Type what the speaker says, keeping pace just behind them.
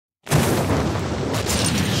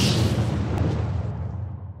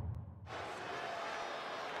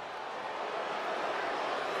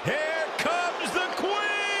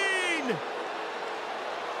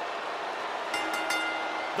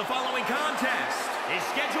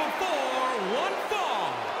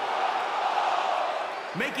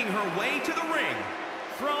making her way to the ring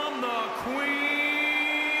from the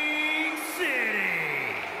Queen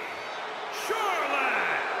City,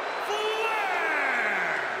 Charlotte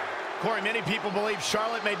Flair! Corey, many people believe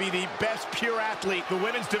Charlotte may be the best pure athlete the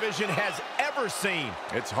women's division has ever seen.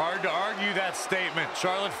 It's hard to argue that statement.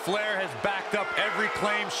 Charlotte Flair has backed up every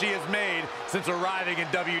claim she has made since arriving in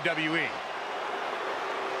WWE.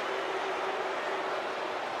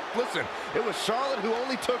 Listen, it was Charlotte who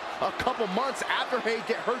only took a couple months after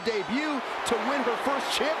her debut to win her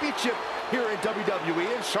first championship here in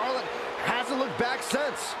WWE, and Charlotte hasn't looked back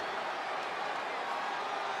since.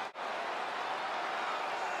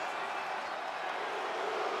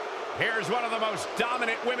 Here's one of the most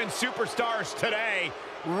dominant women's superstars today,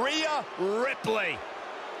 Rhea Ripley.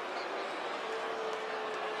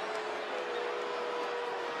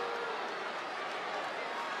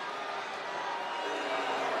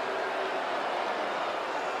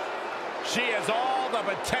 She has all the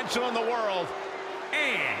potential in the world.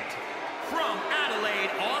 And from Adelaide,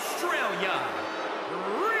 Australia,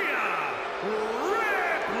 Rhea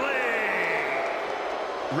Ripley!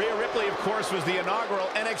 Rhea Ripley, of course, was the inaugural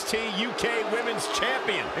NXT UK Women's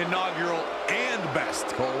Champion. Inaugural and best,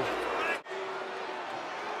 Cole.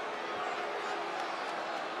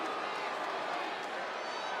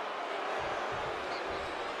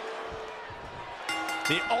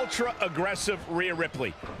 The ultra-aggressive Rhea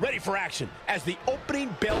Ripley, ready for action as the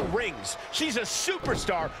opening bell rings. She's a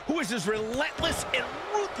superstar who is as relentless and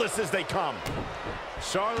ruthless as they come.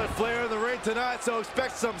 Charlotte Flair in the ring tonight, so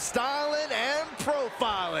expect some styling and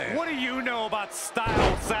profiling. What do you know about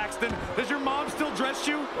style, Saxton? Does your mom still dress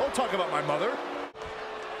you? Don't talk about my mother.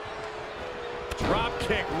 Drop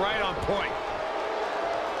kick right on point.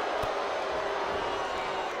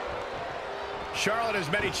 Charlotte has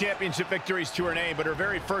many championship victories to her name, but her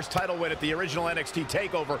very first title win at the original NXT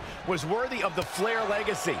TakeOver was worthy of the Flair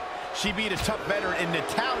legacy. She beat a tough veteran in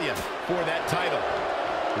Natalya for that title.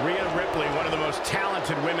 Rhea Ripley, one of the most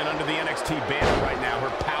talented women under the NXT banner right now. Her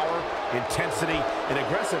power, intensity, and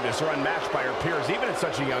aggressiveness are unmatched by her peers, even at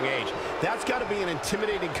such a young age. That's got to be an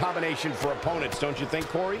intimidating combination for opponents, don't you think,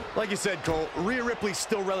 Corey? Like you said, Cole, Rhea Ripley's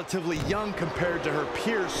still relatively young compared to her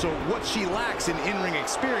peers, so what she lacks in in-ring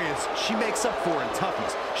experience, she makes up for in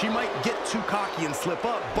toughness. She might get too cocky and slip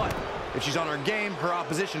up, but if she's on her game, her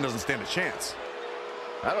opposition doesn't stand a chance.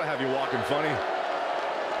 I don't have you walking funny.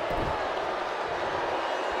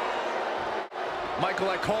 Michael,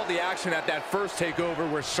 I called the action at that first takeover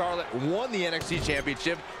where Charlotte won the NXT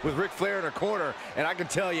Championship with Ric Flair in her corner, and I can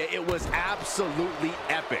tell you, it was absolutely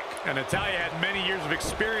epic. And Natalya had many years of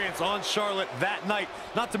experience on Charlotte that night,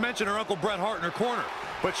 not to mention her Uncle Bret Hart in her corner.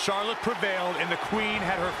 But Charlotte prevailed, and the Queen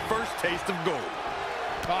had her first taste of gold.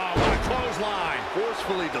 Oh, what a clothesline.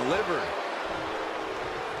 Forcefully delivered.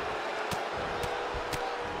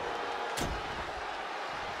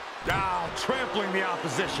 Now trampling the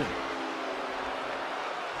opposition.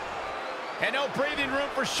 And no breathing room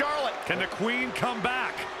for Charlotte. Can the Queen come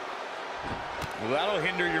back? Well, that'll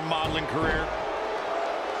hinder your modeling career.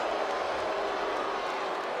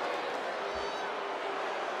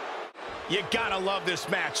 You gotta love this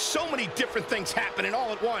match. So many different things happening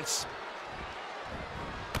all at once.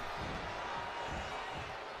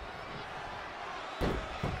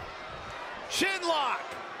 Chinlock.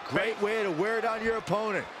 Great way to wear down your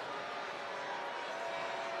opponent.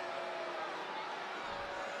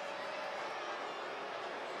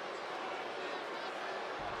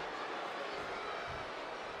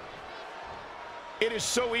 It is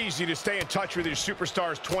so easy to stay in touch with your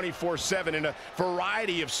superstars 24/7 in a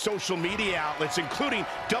variety of social media outlets, including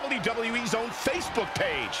WWE's own Facebook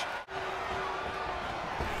page.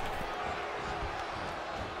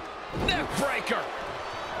 Neckbreaker.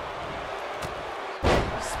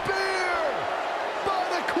 Spear by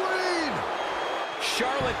the Queen.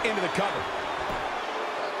 Charlotte into the cover.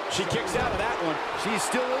 She kicks out of that one. She's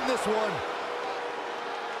still in this one.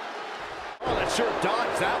 Oh, that sure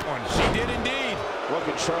dodged that one. She did indeed. What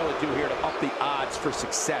can Charlotte do here to up the odds for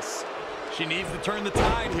success? She needs to turn the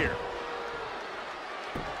tide here.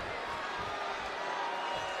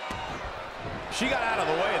 She got out of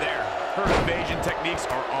the way there. Her evasion techniques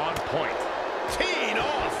are on point. Teeing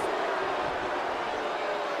off.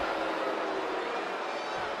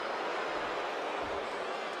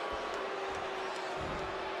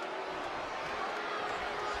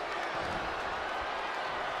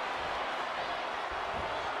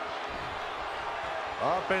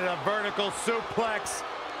 Up in a vertical suplex.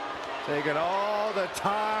 Taking all the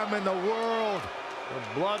time in the world.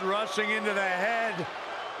 The blood rushing into the head.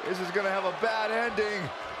 This is going to have a bad ending.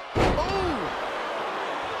 Oh!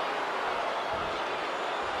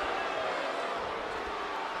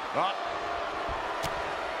 Up.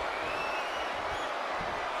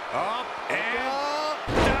 Up and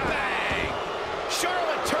bang!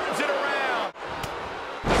 Charlotte turns it around.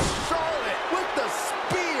 Charlotte with the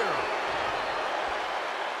spear.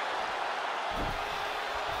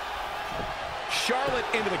 Charlotte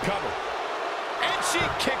into the cover. And she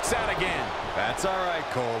kicks out again. That's all right,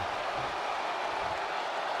 Cole.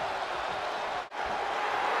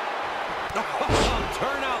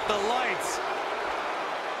 Turn out the lights.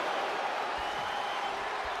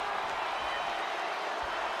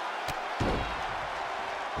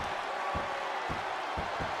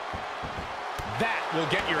 That will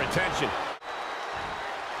get your attention.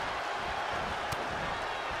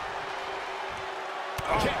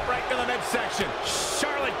 Kick right to the midsection.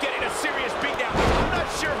 Charlotte getting a serious beatdown. I'm not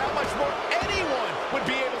sure how much more anyone would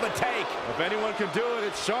be able to take. If anyone can do it,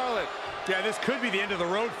 it's Charlotte. Yeah, this could be the end of the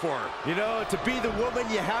road for her. You know, to be the woman,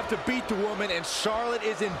 you have to beat the woman, and Charlotte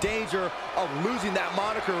is in danger of losing that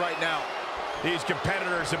moniker right now. These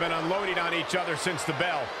competitors have been unloading on each other since the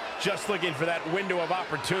bell, just looking for that window of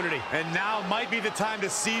opportunity. And now might be the time to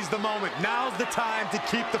seize the moment. Now's the time to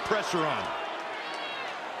keep the pressure on.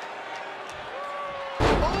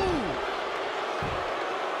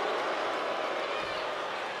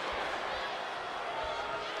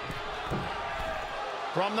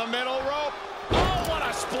 From the middle rope. Oh, what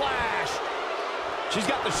a splash. She's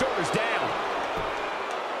got the shoulders down.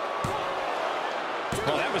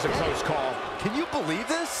 Oh, that was a close call. Can you believe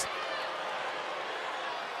this?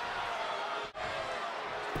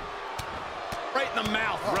 Right in the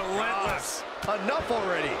mouth. Relentless. Enough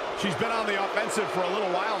already. She's been on the offensive for a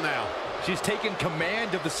little while now. She's taken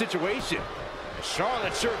command of the situation.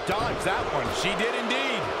 Charlotte sure dodged that one. She did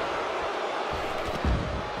indeed.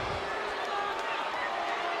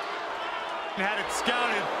 Had it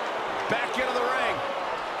scouted. Back into the ring.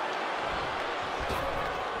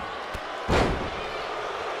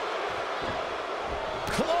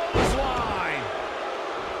 Clothesline.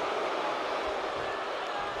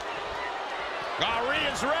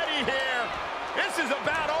 Rhea's ready here. This is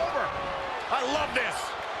about over. I love this.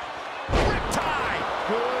 Riptide.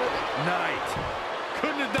 Good night.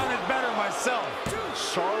 Couldn't have done it better myself.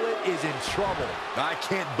 Charlotte is in trouble. I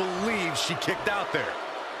can't believe she kicked out there.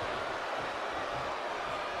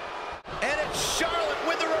 And it's Charlotte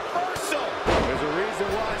with the reversal. There's a reason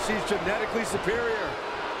why she's genetically superior.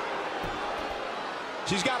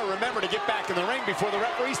 She's got to remember to get back in the ring before the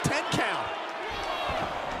referee's 10 count.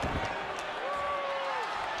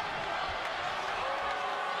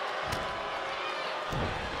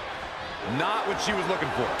 Not what she was looking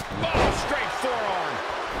for. Oh, straight forearm.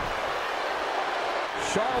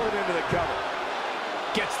 Charlotte into the cover.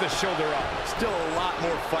 Gets the shoulder up. Still a lot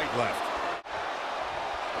more fight left.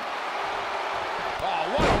 Oh,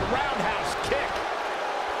 what a roundhouse kick.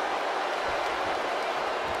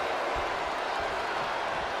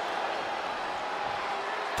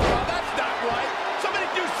 Oh, that's not right. Somebody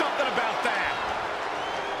do something about that.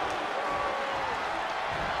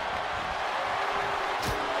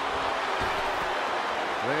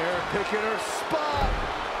 They're picking her spot.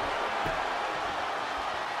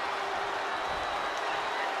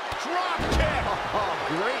 Drop kick. Oh,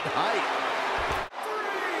 great height.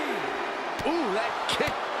 Ooh, that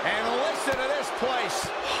kick. And listen to this place.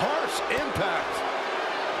 Harsh impact.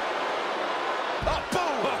 Oh,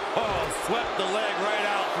 boom. Oh, swept the leg right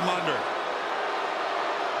out from under.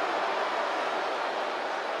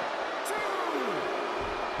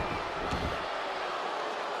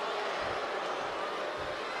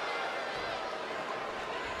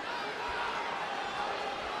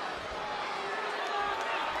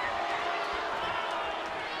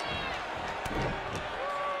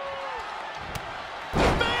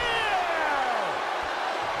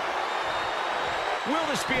 Will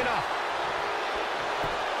this be enough?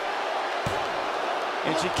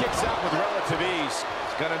 And she kicks out with relative ease.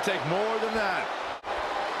 It's going to take more than that.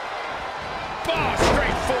 Oh,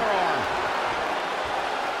 straight forearm.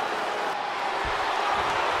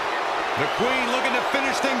 The Queen looking to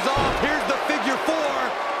finish things off. Here's the figure four.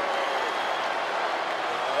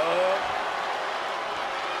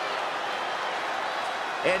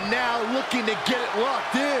 And now looking to get it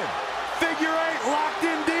locked in. Figure eight locked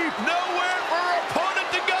in deep. Nowhere for her opponent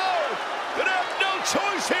to go. Gonna have no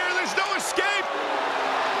choice here. There's no escape.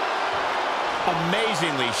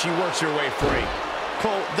 Amazingly, she works her way free.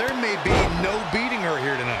 Cole, there may be no beating her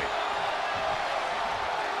here tonight.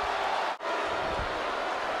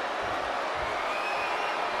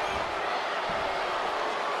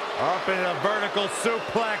 Up in a vertical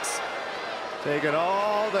suplex. Taking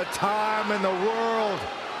all the time in the world.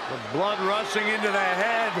 The blood rushing into the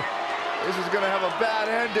head. This is going to have a bad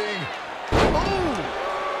ending. Oh!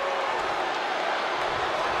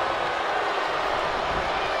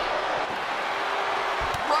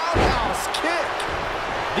 Roundhouse kick.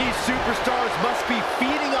 These superstars must be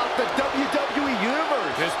feeding off the WWE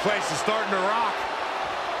Universe. This place is starting to rock.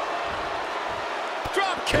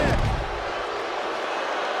 Drop kick.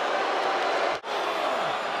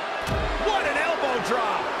 What an elbow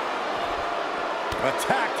drop.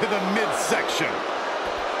 Attack to the midsection.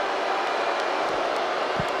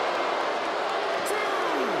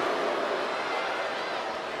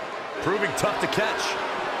 Proving tough to catch.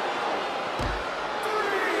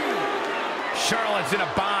 Charlotte's in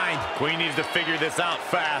a bind. Queen needs to figure this out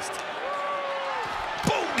fast.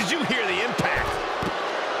 Boom! Did you hear the impact?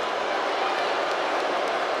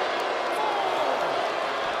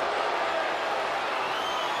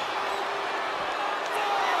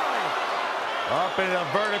 Up in a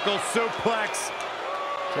vertical suplex.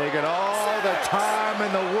 Taking all the time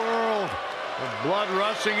in the world. The blood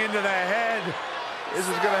rushing into the head. This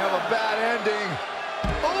is going to have a bad ending.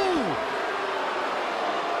 Oh!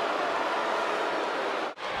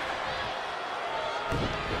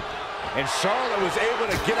 And Charlotte was able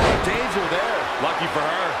to get out of danger there. Lucky for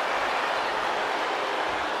her.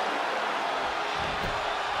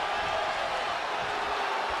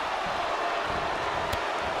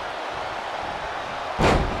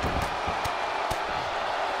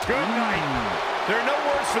 Good night. There are no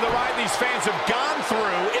words for the ride these fans have gone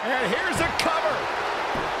through. And here's a cover.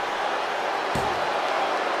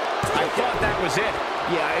 I thought that was it.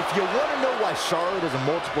 Yeah, if you want to know why Charlotte is a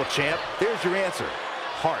multiple champ, there's your answer.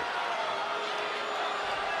 Heart.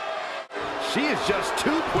 She is just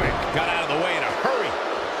too quick. Got out of the way in a hurry.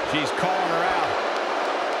 She's calling her out.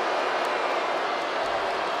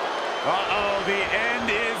 Uh-oh, the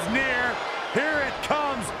end is near. Here it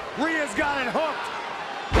comes. Rhea's got it hooked.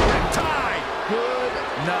 Tied. Good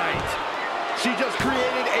night. She just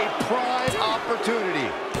created a prime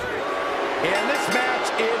opportunity. And this match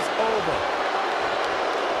is over.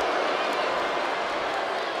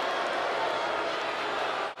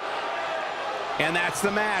 And that's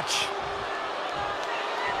the match.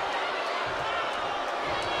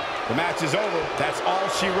 The match is over. That's all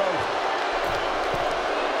she wrote.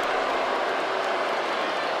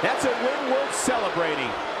 That's a win worth celebrating.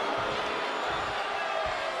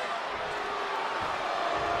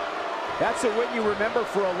 That's a win you remember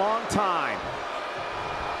for a long time.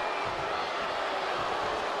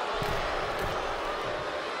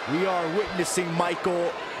 We are witnessing,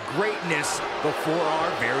 Michael, greatness before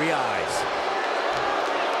our very eyes.